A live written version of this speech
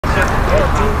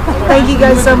Thank you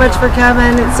guys so much for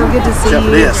coming. It's so good to see you.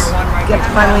 Get to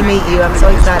finally meet you. I'm so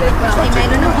excited.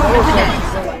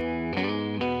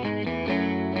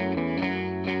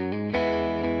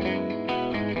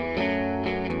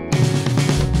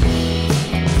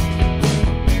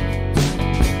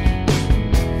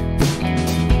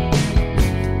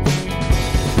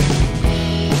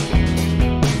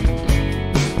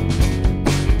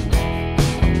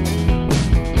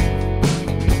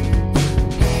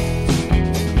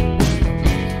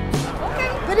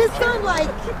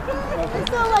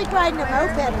 It's not like riding a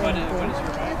moped or anything.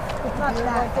 It's not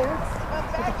that.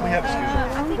 We have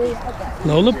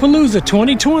LOLAPALOOZA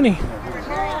 2020.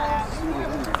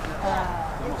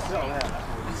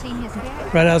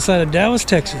 Right outside of Dallas,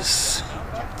 Texas.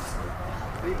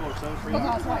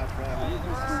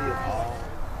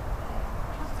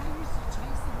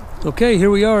 Okay, here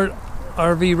we are at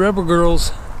RV Rebel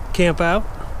Girls Camp Out,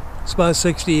 Spot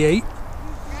 68.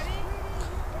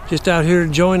 Just out here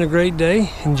enjoying a great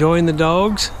day, enjoying the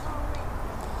dogs.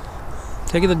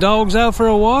 Taking the dogs out for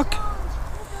a walk.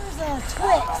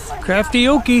 Crafty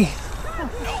Okie.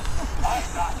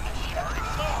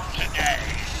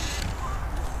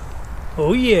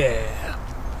 Oh yeah.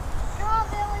 Come on,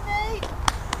 Billy Mate.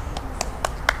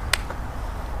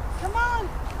 Come on.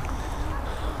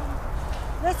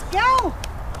 Let's go.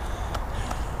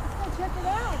 Let's go check it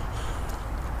out.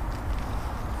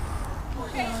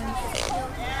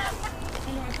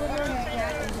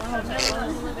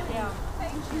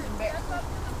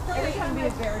 Every time we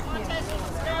have bear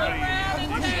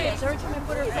every time I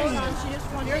put her phone on, she just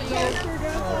wants to go.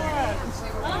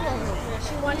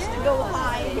 She wants to go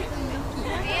hide.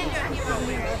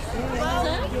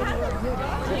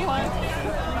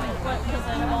 Because I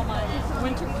have all my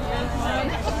winter gears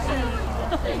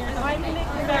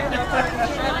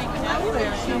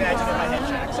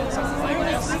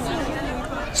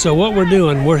on. So what we're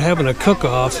doing, we're having a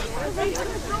cook-off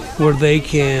where they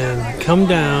can come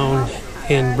down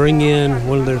and bring in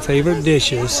one of their favorite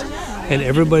dishes, and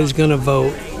everybody's going to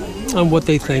vote on what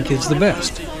they think is the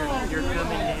best.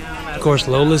 Of course,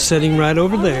 Lola's sitting right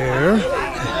over there.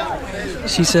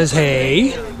 She says,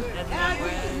 hey.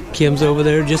 Kim's over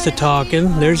there just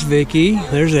a-talking. There's Vicky.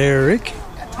 There's Eric.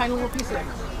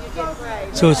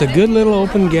 So it's a good little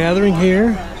open gathering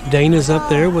here. Dana's up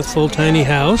there with Full Tiny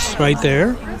House right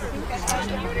there.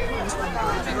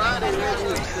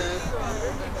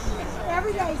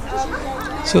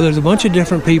 So there's a bunch of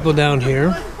different people down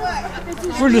here.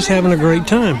 We're just having a great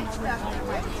time.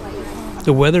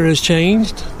 The weather has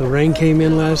changed. The rain came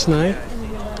in last night.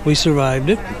 We survived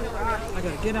it.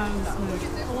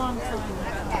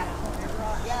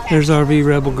 There's RV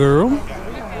Rebel Girl.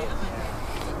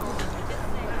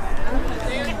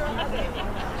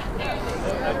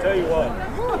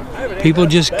 People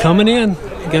just coming in.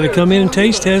 You got to come in and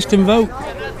taste test and vote.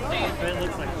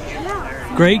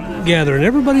 Great gathering.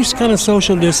 Everybody's kind of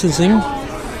social distancing.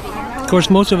 Of course,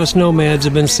 most of us nomads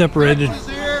have been separated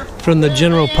from the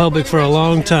general public for a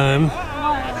long time.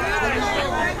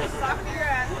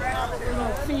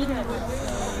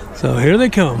 So here they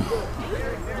come.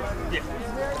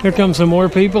 Here come some more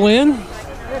people in.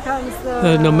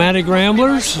 The Nomadic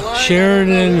Ramblers, Sharon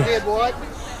and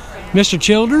Mr.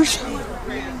 Childers.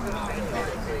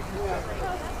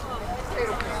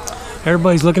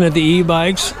 Everybody's looking at the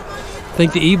e-bikes. I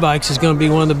think the e-bikes is going to be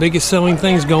one of the biggest selling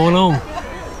things going on.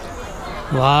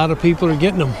 A lot of people are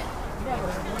getting them.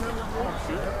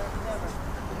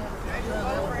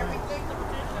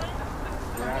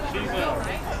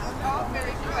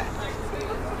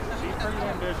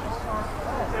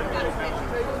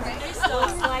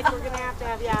 Looks like we're going to have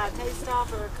a taste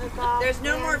off or a cook-off. There's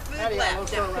no more food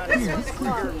left.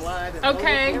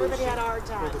 Okay. Everybody had a hard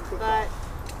time. But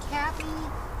Kathy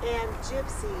and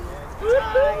Gypsy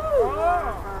tied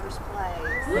for first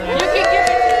place. You can give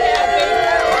it to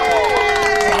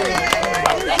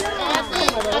Kathy.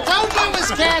 I told you it was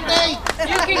Kathy.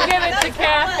 You can give it to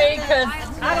Kathy because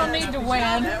I don't need to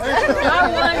win. I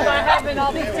won by having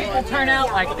all these people turn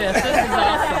out like this. This is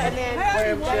awesome.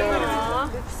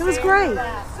 It was great.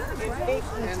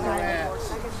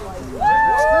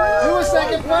 Who was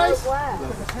second place?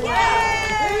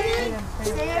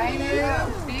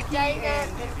 Dana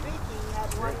and Vicky had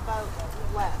one vote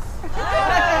less.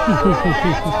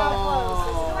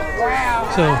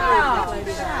 So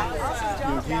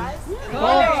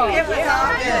It was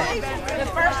all good. The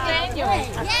first annual.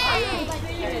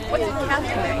 What's it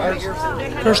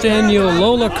counting? first annual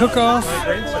Lola cook-off,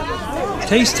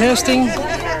 taste testing. It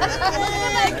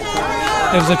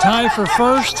was a tie for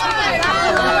first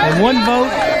and one vote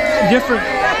different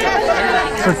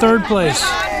for third place.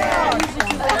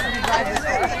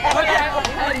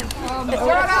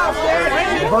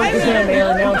 bird began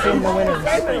there announcing the winners.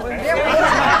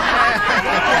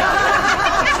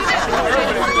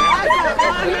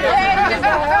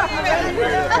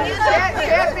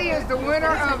 Kathy is the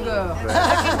winner of the.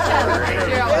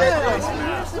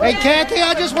 Hey, Kathy,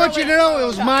 I just want you to know it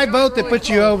was my boat that put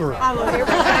you over.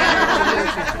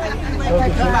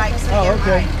 Oh,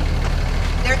 okay.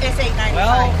 They're S895.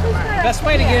 Well, best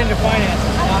way to get into finance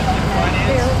is not in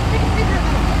finance.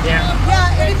 Yeah.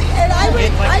 Yeah, and I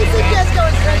suggest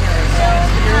going straight to the show.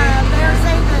 They're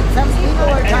saying that some people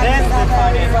are trying to sell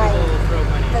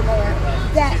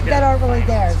that aren't really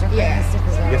theirs. Yeah.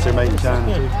 I guess they're made in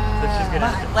China too.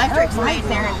 Electric's made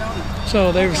there.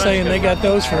 So they were saying they got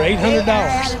those for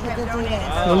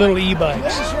 $800. The little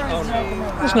e-bikes.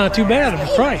 That's not too bad of a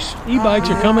price. E-bikes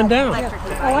are coming down.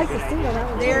 I like the seat on that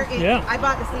one. Yeah. I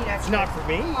bought the seat actually. It's not for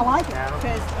me. I like it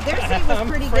because their seat was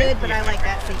pretty good, but I like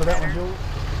that seat better.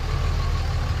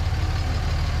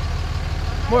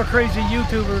 More crazy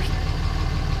YouTubers.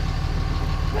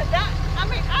 But that, I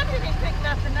mean, I didn't think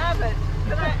nothing of it,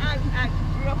 but I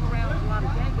grew up around a lot of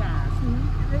gay guys.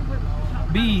 They wouldn't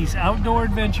talk. Bees Outdoor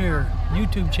Adventure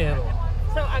YouTube channel.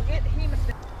 So I get he must.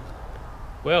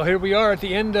 Well, here we are at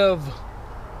the end of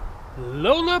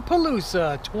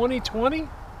LOLAPALOOZA 2020.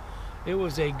 It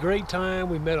was a great time.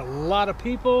 We met a lot of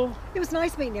people. It was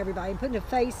nice meeting everybody and putting a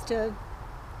face to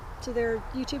their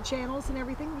YouTube channels and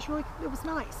everything. It was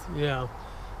nice. Yeah.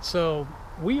 So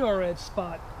we are at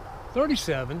spot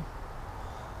 37.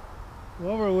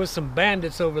 Well, we're with some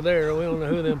bandits over there. We don't know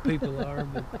who them people are,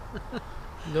 but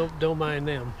don't mind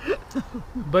them.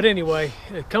 But anyway,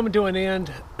 coming to an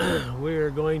end, we're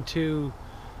going to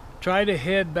try to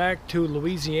head back to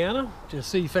Louisiana to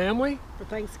see family For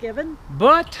Thanksgiving.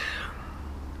 But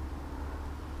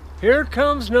here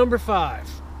comes number 5.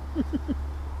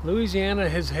 Louisiana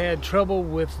has had trouble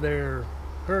with their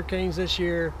hurricanes this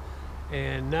year,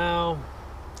 and now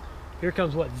here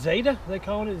comes what, Zeta? They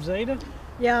calling it Zeta?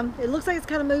 Yeah, it looks like it's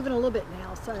kind of moving a little bit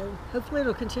now, so hopefully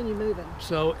it'll continue moving.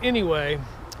 So anyway,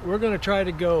 we're going to try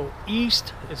to go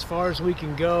east as far as we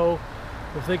can go.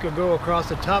 We think we'll go across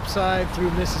the top side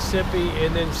through Mississippi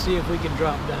and then see if we can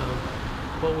drop down.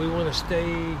 But we want to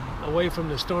stay away from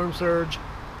the storm surge,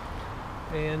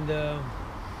 and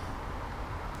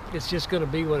it's just going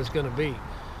to be what it's going to be.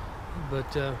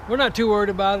 But we're not too worried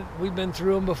about it. We've been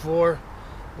through them before.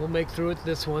 We'll make through it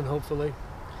this one, hopefully.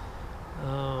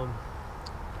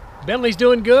 Bentley's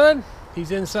doing good.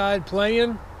 He's inside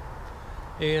playing.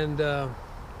 And so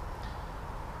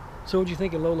what'd you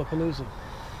think of LOLAPALOOZA?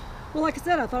 Well, like I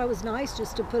said, I thought it was nice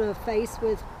just to put a face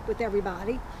with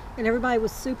everybody. And everybody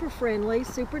was super friendly,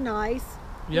 super nice.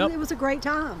 Yep. It was a great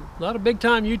time. A lot of big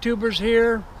time YouTubers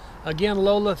here. Again,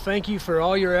 Lola, thank you for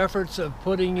all your efforts of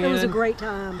putting in. It was a great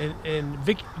time. And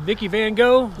Vicky Van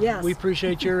Gogh, yes, we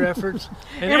appreciate your efforts.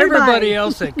 And everybody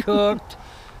else that cooked.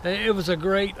 It was a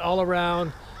great all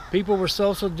around. People were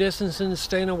social distancing,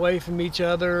 staying away from each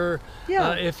other.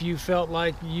 Yeah. If you felt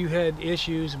like you had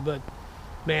issues, but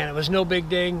man, it was no big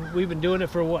thing. We've been doing it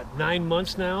for what, 9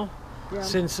 months now? Yeah.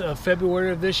 Since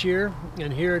February of this year,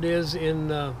 and here it is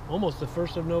in almost the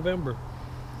 1st of November.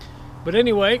 But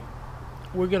anyway,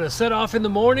 we're gonna set off in the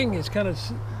morning. It's kind of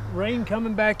rain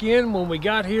coming back in. When we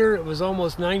got here, it was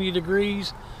almost 90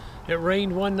 degrees. It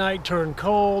rained one night, turned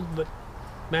cold, but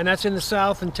man, that's in the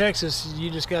South and Texas. You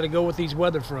just got to go with these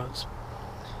weather fronts.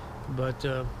 But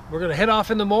we're gonna head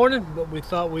off in the morning, but we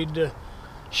thought we'd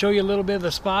show you a little bit of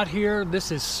the spot here.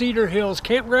 This is Cedar Hills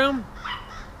Campground,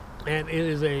 and it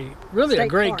is really a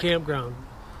great campground.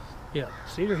 Yeah,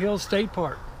 Cedar Hills State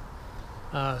Park,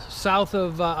 south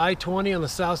of I-20 on the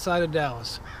south side of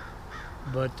Dallas.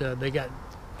 But they got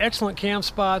excellent camp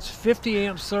spots, 50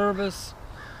 amp service.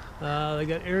 They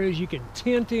got areas you can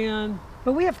tent in.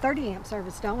 But we have 30 amp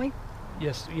service, don't we?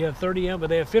 Yes, you have 30 amp, but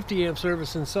they have 50 amp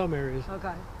service in some areas.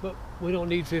 Okay. But we don't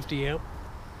need 50 amp.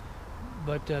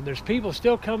 But there's people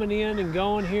still coming in and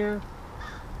going here.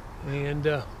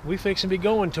 And we fix to be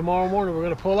going tomorrow morning. We're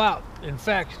going to pull out. In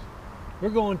fact, we're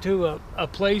going to a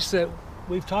place that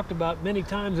we've talked about many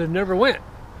times and never went.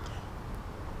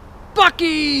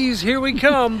 Buc-ee's! Here we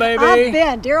come, baby. I've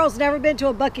been. Daryl's never been to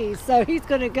a Buc-ee's, so he's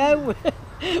going to go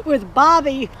with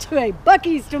Bobby to a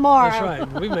Buc-ee's tomorrow.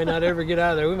 That's right. We may not ever get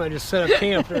out of there. We might just set up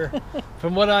camp there.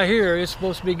 From what I hear, it's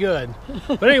supposed to be good.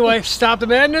 But anyway, stop the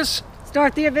madness.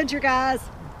 Start the adventure, guys.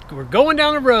 We're going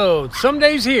down the road. Some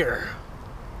days here.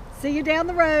 See you down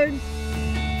the road.